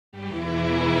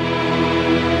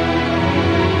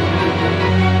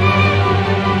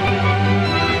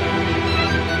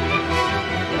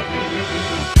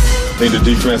think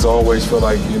the defense always feel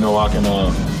like, you know, I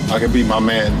can beat my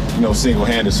man, you know,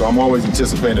 single-handed. So I'm always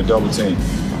anticipating a double team.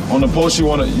 On the post, you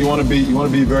want to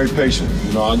be very patient.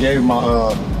 You know, I gave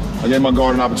my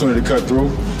guard an opportunity to cut through.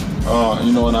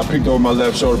 You know, and I peeked over my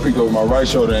left shoulder, peeked over my right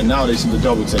shoulder, and now they see the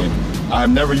double team. I have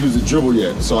never used a dribble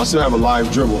yet, so I still have a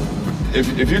live dribble.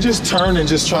 If you just turn and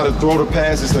just try to throw the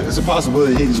pass, it's a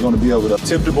possibility he's going to be able to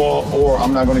tip the ball, or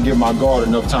I'm not going to give my guard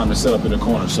enough time to set up in the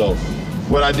corner. So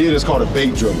what I did is called a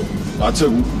bait dribble. I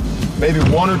took maybe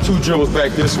 1 or 2 dribbles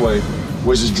back this way,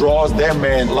 which just draws that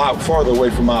man a lot farther away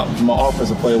from my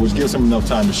offensive player, which gives him enough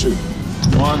time to shoot.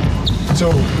 1, 2.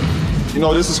 You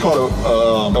know, this is called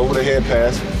a over-the-head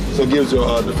pass, so it gives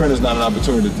your defenders not an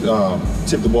opportunity to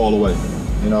tip the ball away.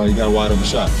 You know, you got a wide open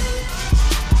shot.